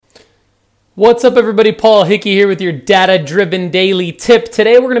What's up, everybody? Paul Hickey here with your data-driven daily tip.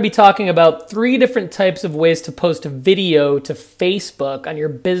 Today we're going to be talking about 3 different types of ways to post a video to Facebook on your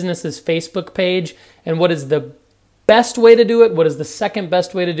business's Facebook page, and what is the best way to do it, what is the second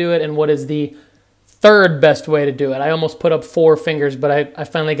best way to do it, and what is the third best way to do it. I almost put up 4 fingers, but I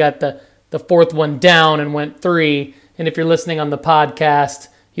finally got the 4th one down and went 3. And if you're listening on the podcast,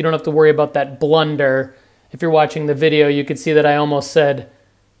 you don't have to worry about that blunder. If you're watching the video, you could see that I almost said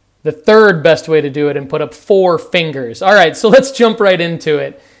the third best way to do it and put up 4 fingers. All right, so let's jump right into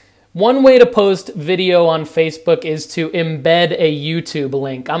it. One way to post video on Facebook is to embed a YouTube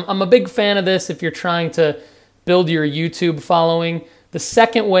link. I'm a big fan of this if you're trying to build your YouTube following. The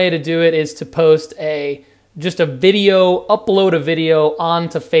second way to do it is to post just a video, upload a video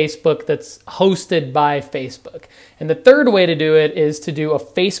onto Facebook that's hosted by Facebook. And the third way to do it is to do a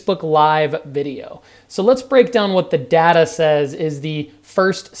Facebook Live video. So let's break down what the data says is the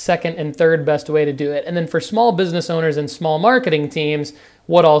first, second, and third best way to do it. And then for small business owners and small marketing teams,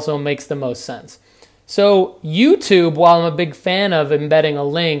 what also makes the most sense. So YouTube, while I'm a big fan of embedding a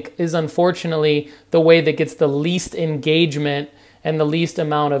link, is unfortunately the way that gets the least engagement and the least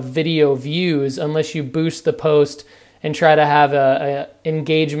amount of video views unless you boost the post and try to have a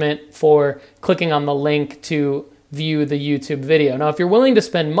engagement for clicking on the link to view the YouTube video. Now, if you're willing to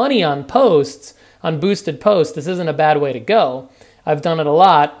spend money on posts, on boosted posts, this isn't a bad way to go. I've done it a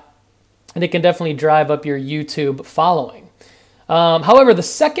lot, and it can definitely drive up your YouTube following. However, the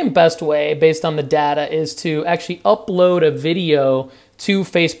second best way, based on the data, is to actually upload a video to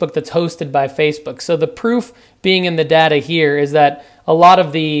Facebook that's hosted by Facebook. So the proof being in the data here is that a lot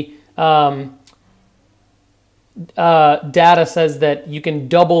of the data says that you can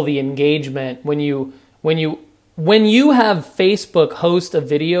double the engagement when you have Facebook host a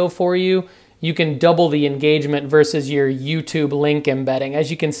video for you. You can double the engagement versus your YouTube link embedding. As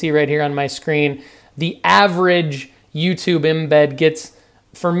you can see right here on my screen, the average YouTube embed gets,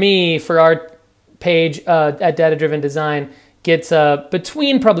 for me, for our page at Data Driven Design, gets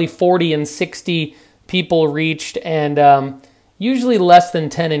between probably 40 and 60 people reached, and usually less than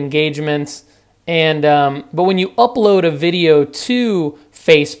 10 engagements. And but when you upload a video to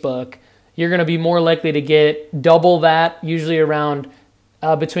Facebook, you're going to be more likely to get double that, usually around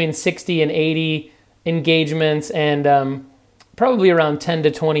between 60 and 80 engagements, and probably around 10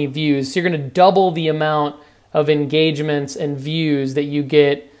 to 20 views. So you're going to double the amount of engagements and views that you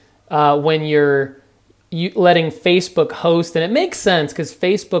get when you're letting Facebook host. And it makes sense because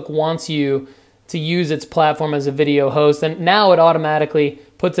Facebook wants you to use its platform as a video host, and now it automatically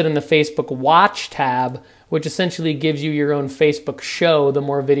puts it in the Facebook Watch tab, which essentially gives you your own Facebook show the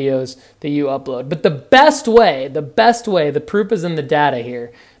more videos that you upload. But the best way, the proof is in the data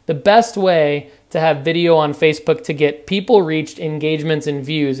here. The best way to have video on Facebook to get people reached, engagements, and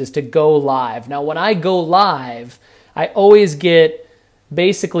views is to go live. Now, when I go live, I always get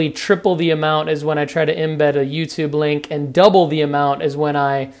basically triple the amount as when I try to embed a YouTube link, and double the amount as when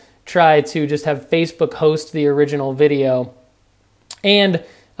I try to just have Facebook host the original video. And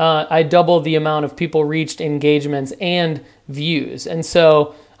I double the amount of people reached, engagements, and views. And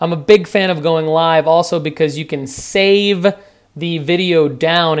so I'm a big fan of going live also because you can save the video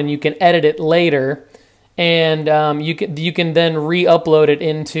down and you can edit it later. And you can then re-upload it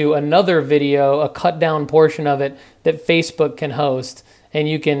into another video, a cut down portion of it that Facebook can host. And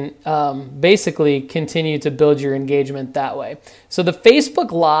you can basically continue to build your engagement that way. So the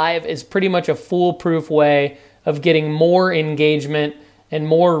Facebook Live is pretty much a foolproof way of getting more engagement and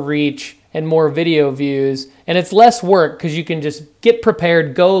more reach and more video views. And it's less work because you can just get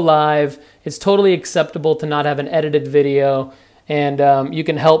prepared, go live. It's totally acceptable to not have an edited video, and you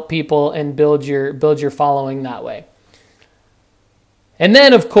can help people and build your following that way. And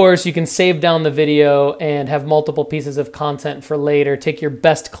then, of course, you can save down the video and have multiple pieces of content for later. Take your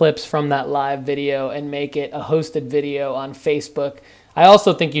best clips from that live video and make it a hosted video on Facebook. I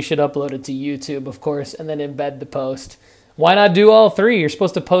also think you should upload it to YouTube, of course, and then embed the post. Why not do all 3? You're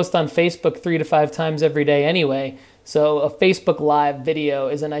supposed to post on Facebook 3 to 5 times every day anyway. So a Facebook Live video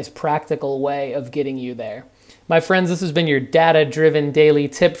is a nice practical way of getting you there. My friends, this has been your data-driven daily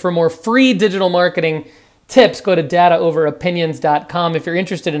tip. For more free digital marketing tips, go to dataoveropinions.com. If you're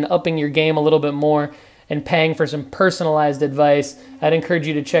interested in upping your game a little bit more and paying for some personalized advice, I'd encourage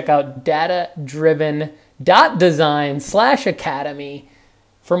you to check out datadriven.design/academy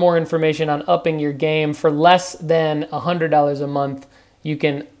for more information on upping your game. For less than $100 a month, you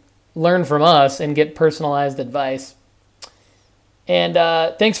can learn from us and get personalized advice. And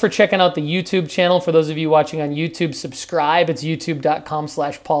thanks for checking out the YouTube channel. For those of you watching on YouTube, subscribe. It's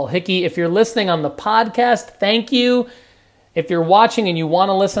youtube.com/Paul Hickey. If you're listening on the podcast, thank you. If you're watching and you want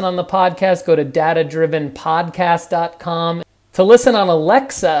to listen on the podcast, go to datadrivenpodcast.com. To listen on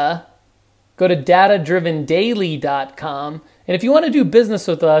Alexa, go to datadrivendaily.com. And if you want to do business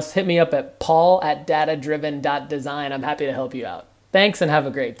with us, hit me up at paul@datadriven.design. I'm happy to help you out. Thanks and have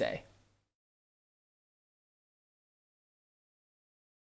a great day.